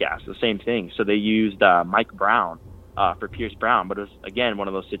Gas, the same thing. So they used Mike Brown for Pierce Brown. But it was, again, one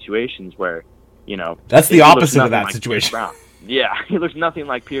of those situations where, that's the opposite of that situation. Yeah, he looks nothing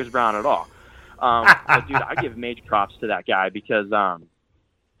like Pierce Brown at all. But dude, I give major props to that guy because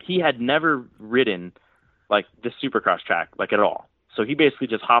he had never ridden like this Supercross track like at all. So he basically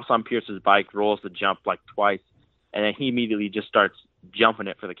just hops on Pierce's bike, rolls the jump like twice, and then he immediately just starts jumping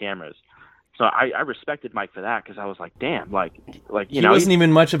it for the cameras. So I respected Mike for that because I was like, damn, like he wasn't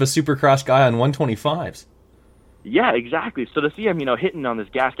even much of a Supercross guy on 125s. Yeah, exactly. So to see him, hitting on this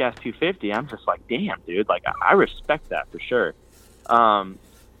gas 250, I'm just like, damn, dude. Like, I respect that for sure.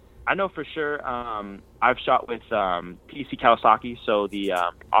 I know for sure I've shot with PC Kawasaki, so the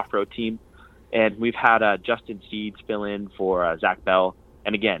off-road team, and we've had Justin Seeds fill in for Zach Bell.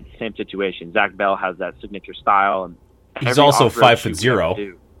 And again, same situation. Zach Bell has that signature style, and he's also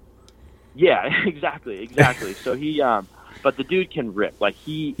 5'0". Yeah, exactly. So he, but the dude can rip. Like,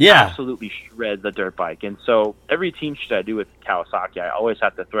 he absolutely shreds the dirt bike. And so every team shoot I do with Kawasaki, I always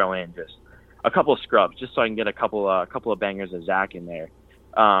have to throw in just a couple of scrubs, just so I can get a couple of bangers of Zach in there.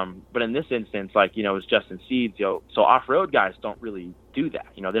 But in this instance, like, it was Justin Seeds, so off-road guys don't really do that.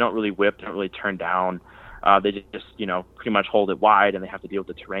 They don't really whip, they don't really turn down. They just, pretty much hold it wide, and they have to deal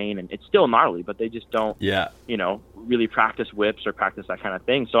with the terrain, and it's still gnarly, but they just don't, really practice whips or practice that kind of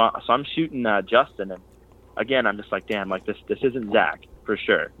thing. So I'm shooting Justin, and again, I'm just like, damn, like this isn't Zach for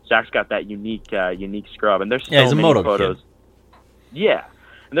sure. Zach's got that unique scrub, and there's so many photos. Kid. Yeah,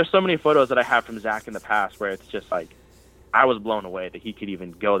 and there's so many photos that I have from Zach in the past where it's just like, I was blown away that he could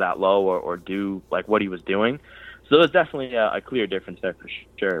even go that low or do like what he was doing. So there's definitely a clear difference there for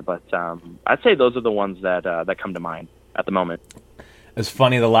sure. But I'd say those are the ones that come to mind at the moment. It's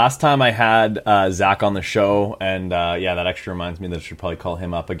funny. The last time I had Zach on the show, and that actually reminds me that I should probably call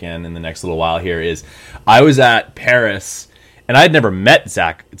him up again in the next little while here, is I was at Paris, and I had never met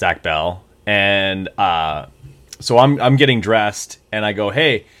Zach Bell. And so I'm getting dressed, and I go,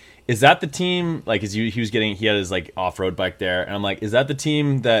 hey, is that the team? Like, he had his like off-road bike there, and I'm like, is that the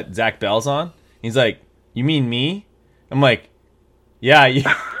team that Zach Bell's on? He's like, you mean me? I'm like, yeah, you.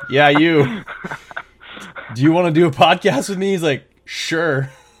 Do you want to do a podcast with me? He's like, sure.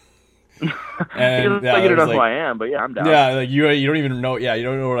 And you don't know who I am, but yeah, I'm down. Yeah, like, you don't even know. Yeah, you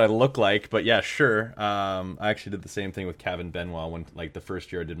don't know what I look like, but yeah, sure. I actually did the same thing with Kevin Benoit when, like, the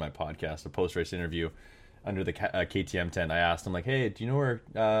first year I did my podcast, a post-race interview. under the KTM tent. I asked him like, "Hey, do you know where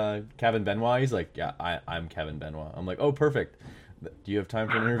Kevin Benoit?" He's like, "Yeah, I'm Kevin Benoit." I'm like, "Oh, perfect. Do you have time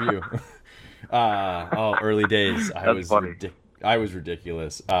for an interview?" Early days. I was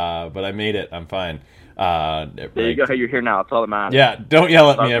ridiculous, but I made it. I'm fine. There you go. Hey, you're here now. It's all that matters. Yeah, don't yell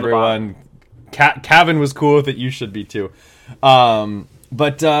at me, everyone. Kevin was cool with it. You should be too.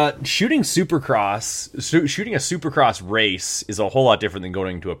 But shooting a Supercross race is a whole lot different than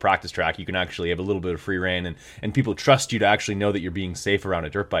going to a practice track. You can actually have a little bit of free reign, and people trust you to actually know that you're being safe around a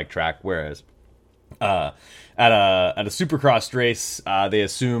dirt bike track. Whereas at a Supercross race, they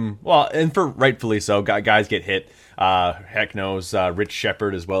assume, well, and for rightfully so, guys get hit. Heck knows, Rich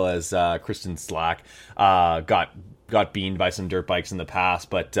Shepherd as well as Kristen Slack got beaned by some dirt bikes in the past.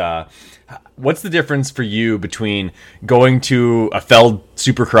 But what's the difference for you between going to a Feld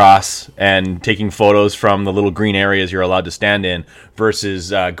Supercross and taking photos from the little green areas you're allowed to stand in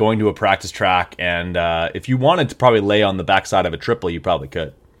versus going to a practice track? And if you wanted to probably lay on the backside of a triple, you probably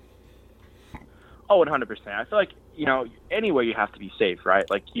could. Oh, 100%. I feel like, anywhere you have to be safe, right?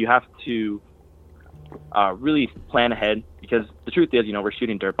 Like, you have to really plan ahead, because the truth is, we're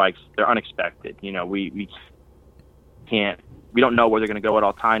shooting dirt bikes. They're unexpected. We don't know where they're going to go at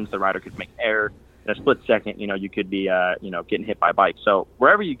all times. The rider could make error in a split second. You could be, getting hit by a bike. So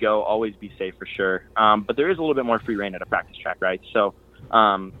wherever you go, always be safe for sure. But there is a little bit more free reign at a practice track, right? So,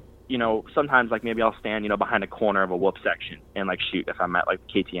 sometimes like maybe I'll stand, behind a corner of a whoop section and like shoot if I'm at like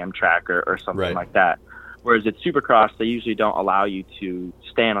KTM track or something like that. Whereas at Supercross, they usually don't allow you to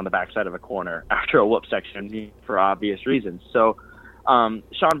stand on the backside of a corner after a whoop section for obvious reasons. So,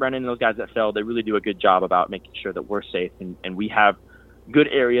 Sean Brennan and those guys at Feld, they really do a good job about making sure that we're safe and we have good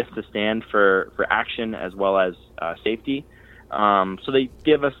areas to stand for action as well as safety. So they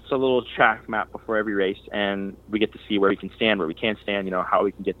give us a little track map before every race, and we get to see where we can stand, where we can't stand, how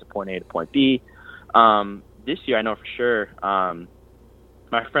we can get to point A to point B. This year, I know for sure,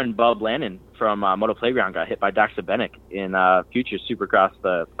 my friend Bub Lannon from Moto Playground got hit by Daxa Benick in Future Supercross,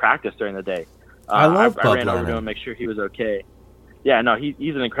 the practice during the day. I love Bub I ran Lannon. over to him, make sure he was okay. Yeah, no,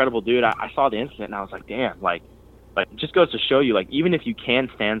 he's an incredible dude. I saw the incident and I was like, damn, like it just goes to show you, like, even if you can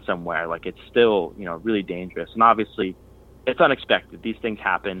stand somewhere, like, it's still, really dangerous. And obviously, it's unexpected. These things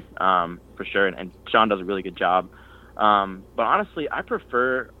happen, for sure. And Sean does a really good job. But honestly, I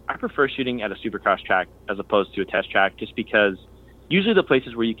prefer shooting at a Supercross track as opposed to a test track, just because usually the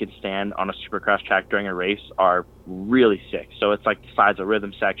places where you can stand on a Supercross track during a race are really sick. So it's like the sides of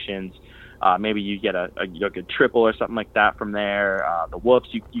rhythm sections. Maybe you get a good triple or something like that from there. The whoops,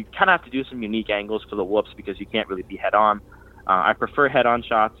 you kind of have to do some unique angles for the whoops because you can't really be head on. I prefer head on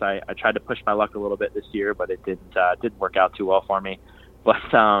shots. I tried to push my luck a little bit this year, but it didn't work out too well for me.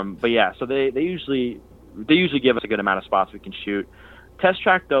 But yeah, so they usually give us a good amount of spots we can shoot. Test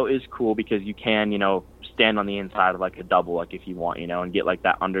track though is cool because you can stand on the inside of like a double, like if you want, and get like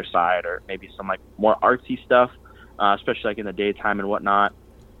that underside or maybe some like more artsy stuff, especially like in the daytime and whatnot.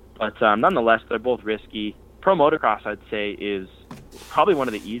 But nonetheless, they're both risky. Pro motocross, I'd say, is probably one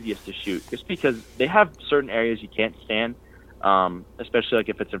of the easiest to shoot, just because they have certain areas you can't stand, especially like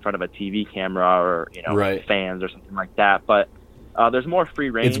if it's in front of a TV camera or fans or something like that. But there's more free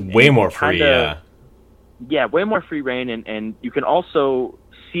reign. It's way more free, yeah. Yeah, way more free reign, and you can also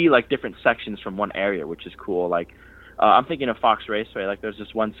see like different sections from one area, which is cool. Like I'm thinking of Fox Raceway. Like there's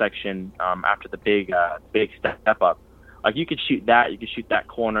this one section after the big step up. Like you could shoot that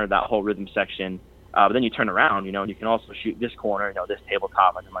corner, that whole rhythm section, but then you turn around, and you can also shoot this corner, this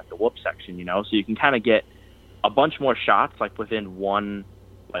tabletop, and then like the whoop section, so you can kind of get a bunch more shots like within one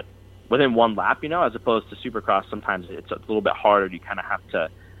lap, as opposed to Supercross. Sometimes it's a little bit harder. You kind of have to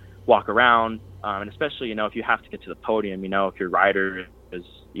walk around, and especially if you have to get to the podium, if your rider is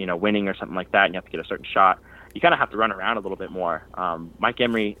winning or something like that, and you have to get a certain shot, you kind of have to run around a little bit more. Mike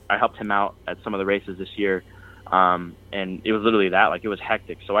Emery, I helped him out at some of the races this year. And it was literally that, like it was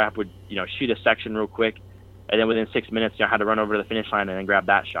hectic. So I would, shoot a section real quick, and then within 6 minutes, I had to run over to the finish line and then grab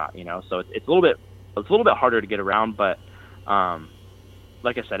that shot, So it's a little bit harder to get around, but,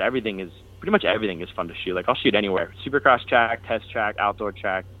 like I said, pretty much everything is fun to shoot. Like I'll shoot anywhere, Supercross track, test track, outdoor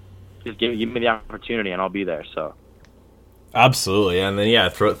track, just give me the opportunity and I'll be there. So. Absolutely, and then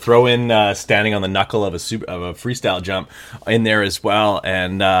throw in standing on the knuckle of a freestyle jump in there as well,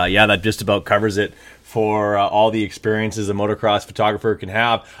 and that just about covers it for all the experiences a motocross photographer can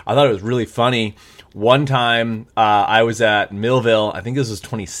have. I thought it was really funny. One time I was at Millville, I think this was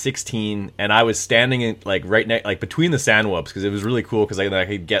 2016, and I was standing in between the sand whoops because it was really cool because I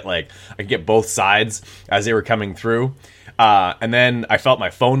could get both sides as they were coming through, and then I felt my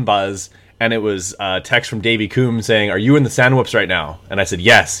phone buzz. and it was a text from Davey Coombs saying, "Are you in the Sand Whoops right now?" And I said,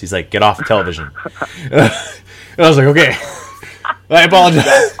 "Yes." He's like, "Get off the television." And I was like, "Okay." I apologize.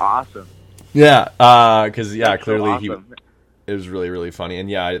 That's awesome. Yeah, because clearly so awesome. It was really, really funny.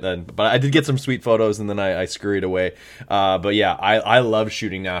 And but I did get some sweet photos, and then I scurried away. But yeah, I love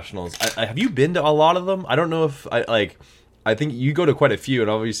shooting nationals. Have you been to a lot of them? I don't know if I think you go to quite a few, and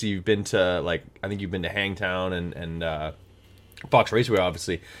obviously you've been to I think you've been to Hangtown and Fox Raceway,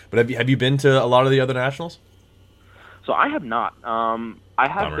 obviously. But have you been to a lot of the other nationals? So I have not. I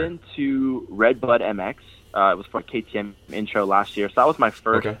have been to Redbud MX. It was for KTM intro last year, so that was my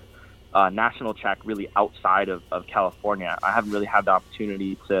first. Okay. National track really outside of California. I haven't really had the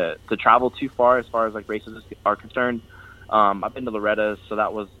opportunity to travel too far as like races are concerned. I've been to Loretta's, so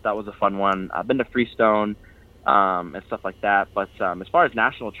that was a fun one. I've been to Freestone and stuff like that. But as far as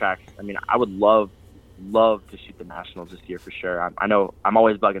national tracks, I mean, I would love to shoot the nationals this year for sure. I know I'm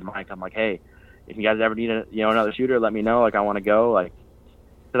always bugging Mike. I'm like, hey, if you guys ever need another shooter, let me know. Like, I want to go. Like,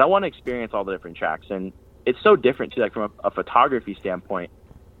 because I want to experience all the different tracks, and it's so different too. Like from a photography standpoint.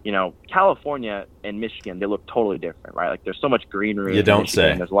 California and Michigan, they look totally different, right? Like, there's so much greenery. You don't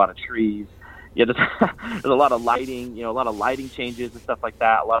say. There's a lot of trees. Yeah, there's a lot of lighting, a lot of lighting changes and stuff like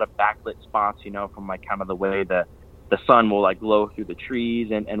that. A lot of backlit spots, from like kind of the way the sun will like glow through the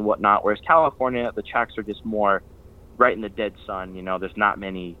trees and whatnot. Whereas California, the tracks are just more right in the dead sun. There's not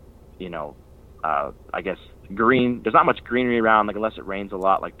many, I guess green. There's not much greenery around, like unless it rains a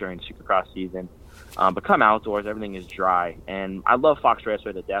lot, like during Supercross season. But come outdoors, everything is dry. And I love Fox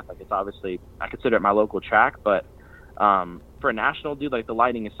Raceway to death. Like, it's obviously, I consider it my local track, but for a national, dude, like the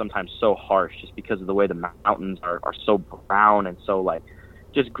lighting is sometimes so harsh just because of the way the mountains are so brown and so like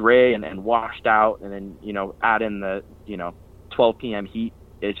just gray and washed out. And then, add in the, 12 p.m. heat.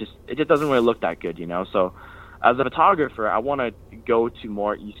 It just doesn't really look that good, So as a photographer, I want to go to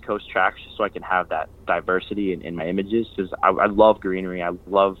more East Coast tracks just so I can have that diversity in my images. Because I love greenery.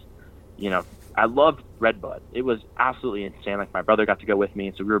 I loved Redbud. It was absolutely insane. Like, my brother got to go with me,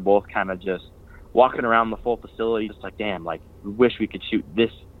 and so we were both kind of just walking around the full facility, just like, damn, like, we wish we could shoot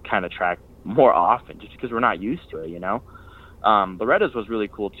this kind of track more often, just because we're not used to it, Loretta's was really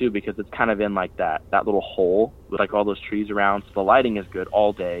cool too, because it's kind of in like that little hole with like all those trees around, so the lighting is good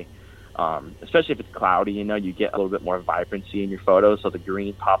all day. Especially if it's cloudy, you get a little bit more vibrancy in your photos, so the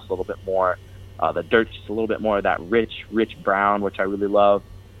green pops a little bit more. The dirt's just a little bit more of that rich brown, which I really love.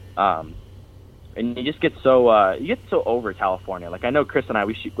 And you just get so over California. Like, I know Chris and I,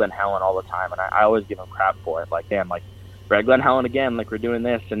 we shoot Glen Helen all the time, and I always give him crap for it. Like, damn, like, we're at Glen Helen again, like, we're doing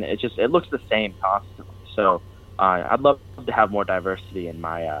this, and it looks the same constantly. So I'd love to have more diversity in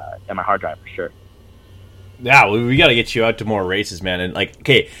my hard drive for sure. Yeah, we got to get you out to more races, man. And like,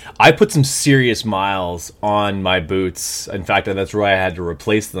 okay, I put some serious miles on my boots. In fact, that's why I had to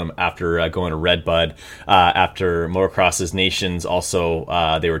replace them after going to Redbud. After Motocross's Nations, also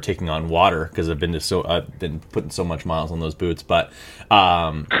they were taking on water because I've been putting so much miles on those boots. But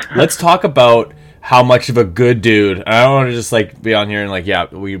let's talk about how much of a good dude. I don't want to just like be on here and like, yeah,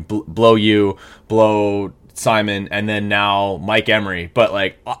 we blow Simon, and then now Mike Emery, but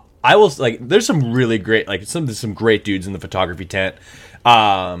like. I will like. There's some really great, like some great dudes in the photography tent.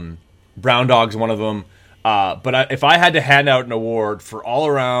 Brown Dog's one of them. But if I had to hand out an award for all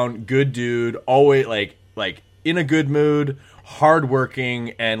around good dude, always like in a good mood,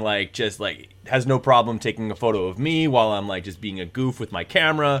 hardworking, and like just like has no problem taking a photo of me while I'm like just being a goof with my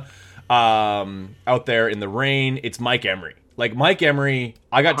camera out there in the rain, it's Mike Emery. Like, Mike Emery,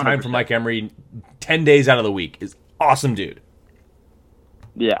 I got time 100%. For Mike Emery 10 days out of the week. Is awesome dude.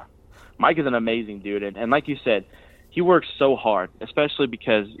 Yeah. Mike is an amazing dude, and like you said, he works so hard, especially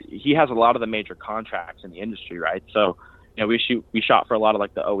because he has a lot of the major contracts in the industry, right? So, we shot for a lot of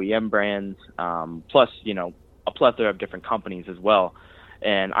like the OEM brands, plus, a plethora of different companies as well.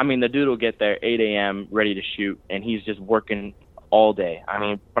 And I mean, the dude will get there 8 a.m. ready to shoot, and he's just working all day. I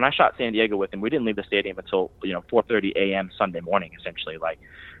mean, when I shot San Diego with him, we didn't leave the stadium until 4:30 a.m. Sunday morning, essentially. Like,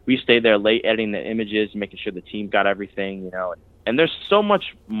 we stayed there late editing the images, making sure the team got everything, and there's so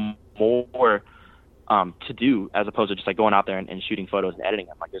much more to do as opposed to just like going out there and shooting photos and editing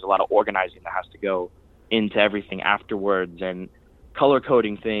them. Like, there's a lot of organizing that has to go into everything afterwards, and color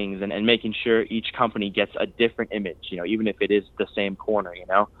coding things, and making sure each company gets a different image, even if it is the same corner,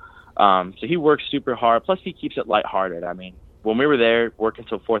 So he works super hard. Plus, he keeps it lighthearted. I mean, when we were there working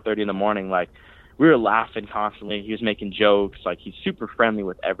till 4:30 in the morning, like, we were laughing constantly. He was making jokes. Like, he's super friendly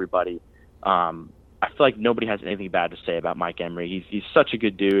with everybody. I feel like nobody has anything bad to say about Mike Emery. He's such a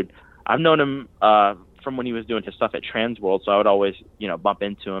good dude. I've known him from when he was doing his stuff at Transworld, so I would always, bump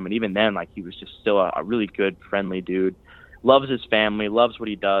into him. And even then, like, he was just still a really good, friendly dude. loves his family, loves what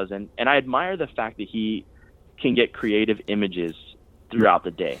he does, and I admire the fact that he can get creative images throughout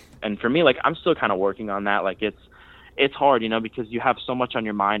the day. And for me, like, I'm still kind of working on that. Like, it's hard, because you have so much on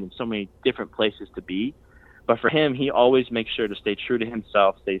your mind and so many different places to be. But for him, he always makes sure to stay true to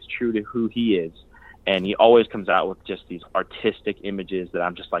himself, stays true to who he is, and he always comes out with just these artistic images that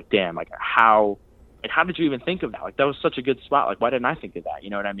I'm just like, damn, like, how did you even think of that? Like, that was such a good spot. Like, why didn't I think of that? You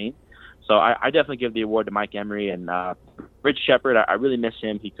know what I mean? So I definitely give the award to Mike Emery. And Rich Shepherd, I really miss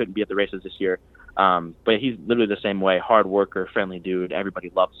him. He couldn't be at the races this year. But he's literally the same way, hard worker, friendly dude.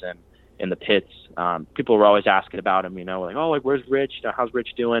 Everybody loves him in the pits. People were always asking about him, like, oh, like, where's Rich? How's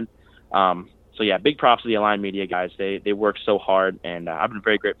Rich doing? So yeah, big props to the Align Media guys. They work so hard, and I've been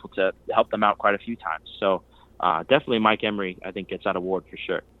very grateful to help them out quite a few times. So definitely Mike Emery, I think, gets that award for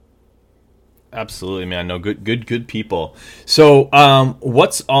sure. Absolutely, man. No, good people. So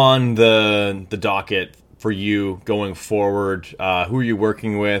what's on the docket for you going forward? Who are you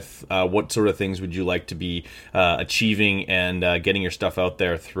working with? What sort of things would you like to be achieving and getting your stuff out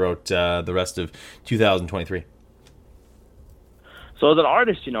there throughout the rest of 2023? So as an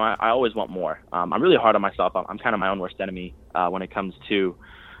artist, I always want more. I'm really hard on myself. I'm kind of my own worst enemy when it comes to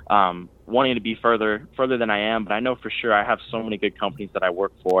wanting to be further than I am. But I know for sure I have so many good companies that I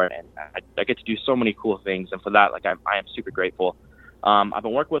work for, and I get to do so many cool things. And for that, like, I am super grateful. I've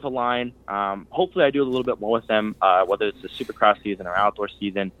been working with Align. Hopefully I do a little bit more with them, whether it's the Supercross season or outdoor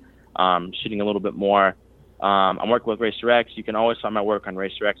season, shooting a little bit more. I'm working with Racer X. You can always find my work on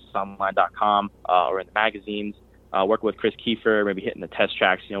racerxonline.com or in the magazines. Working with Chris Kiefer, maybe hitting the test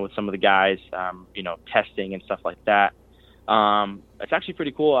tracks, with some of the guys, testing and stuff like that. It's actually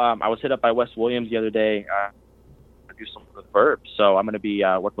pretty cool. I was hit up by Wes Williams the other day to do something with Verb. So I'm going to be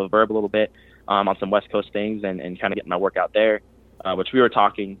working with Verb a little bit on some West Coast things and kind of getting my work out there, which we were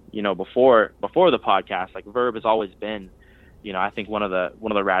talking, before the podcast. Like, Verb has always been, I think one of the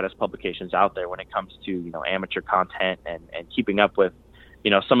raddest publications out there when it comes to, amateur content and keeping up with,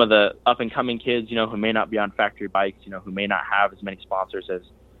 some of the up and coming kids, who may not be on factory bikes, who may not have as many sponsors as,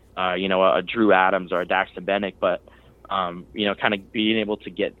 a Drew Adams or a Daxton Bennick, but, kind of being able to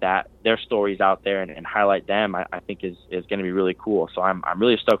get their stories out there and highlight them, I think is going to be really cool. So I'm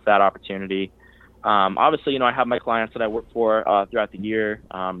really stoked for that opportunity. Obviously, I have my clients that I work for throughout the year.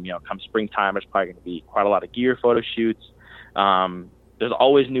 Come springtime, there's probably going to be quite a lot of gear photo shoots. There's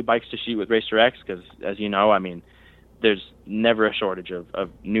always new bikes to shoot with Racer X because, as you know, there's never a shortage of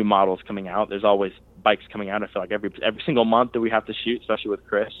new models coming out. There's always bikes coming out. I feel like every single month that we have to shoot, especially with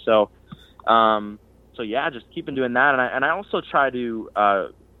Chris. So yeah, just keeping doing that. And I also try to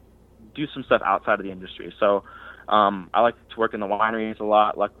do some stuff outside of the industry. So I like to work in the wineries a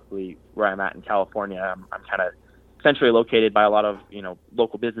lot. Luckily, where I'm at in California, I'm kind of centrally located by a lot of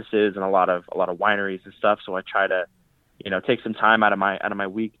local businesses and a lot of wineries and stuff. So I try to take some time out of my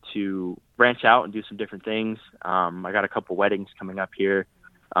week to branch out and do some different things. I got a couple weddings coming up here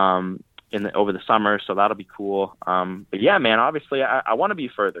over the summer, so that'll be cool. But yeah, man, obviously I want to be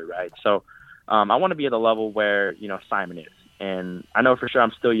further, right? So I want to be at a level where Simon is, and I know for sure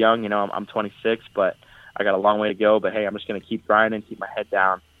I'm still young. I'm 26, but I got a long way to go. But hey, I'm just gonna keep grinding, keep my head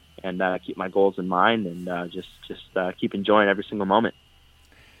down, and keep my goals in mind, and just keep enjoying every single moment.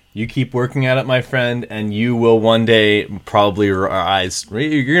 You keep working at it, my friend, and you will one day probably rise.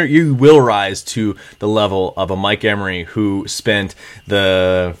 You will rise to the level of a Mike Emery who spent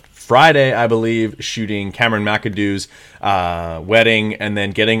the Friday, I believe, shooting Cameron McAdoo's wedding and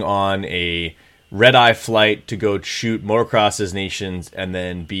then getting on a red-eye flight to go shoot Motocross Nations and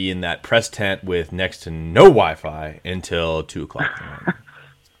then be in that press tent with next to no Wi-Fi until 2 o'clock tonight.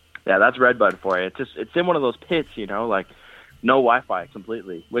 Yeah, that's Redbud for you. It's in one of those pits, like no Wi-Fi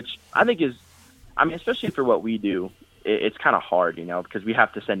completely, which I think is, especially for what we do, it's kind of hard, because we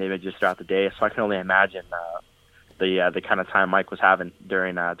have to send images throughout the day. So I can only imagine the kind of time Mike was having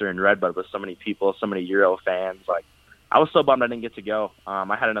during Redbud with so many people, so many Euro fans. Like, I was so bummed I didn't get to go.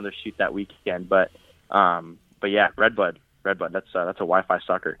 I had another shoot that weekend, but yeah, Redbud, that's a Wi-Fi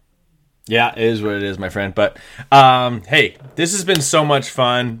sucker. Yeah, it is what it is, my friend. But hey, this has been so much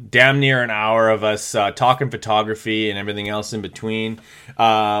fun. Damn near an hour of us talking photography and everything else in between.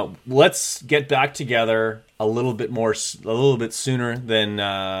 Let's get back together a little bit sooner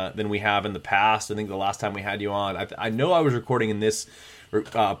than we have in the past. I think the last time we had you on, I know I was recording in this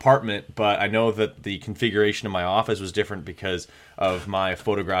apartment, but I know that the configuration of my office was different because of my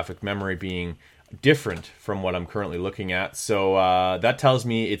photographic memory being different from what I'm currently looking at. So that tells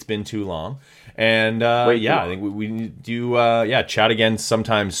me it's been too long. And I think we need to chat again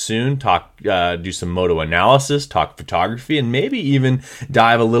sometime soon. Talk, do some moto analysis, talk photography, and maybe even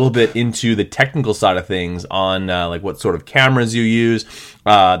dive a little bit into the technical side of things on like what sort of cameras you use,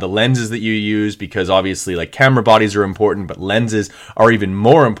 the lenses that you use, because obviously like camera bodies are important, but lenses are even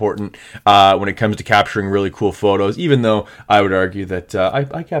more important when it comes to capturing really cool photos. Even though I would argue that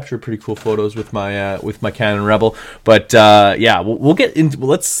I capture pretty cool photos with my Canon Rebel, but we'll get into.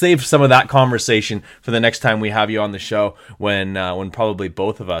 Let's save some of that conversation for the next time we have you on the show, when probably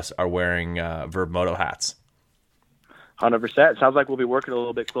both of us are wearing Verb Moto hats. 100%. Sounds like we'll be working a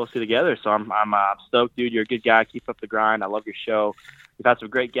little bit closely together. So I'm stoked, dude. You're a good guy. Keep up the grind. I love your show. We've had some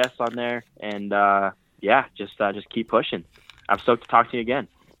great guests on there, and just keep pushing. I'm stoked to talk to you again.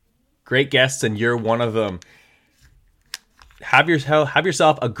 Great guests, and you're one of them. Have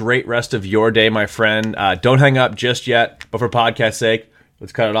yourself a great rest of your day, my friend. Don't hang up just yet, but for podcast's sake,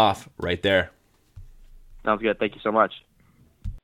 let's cut it off right there. Sounds good. Thank you so much.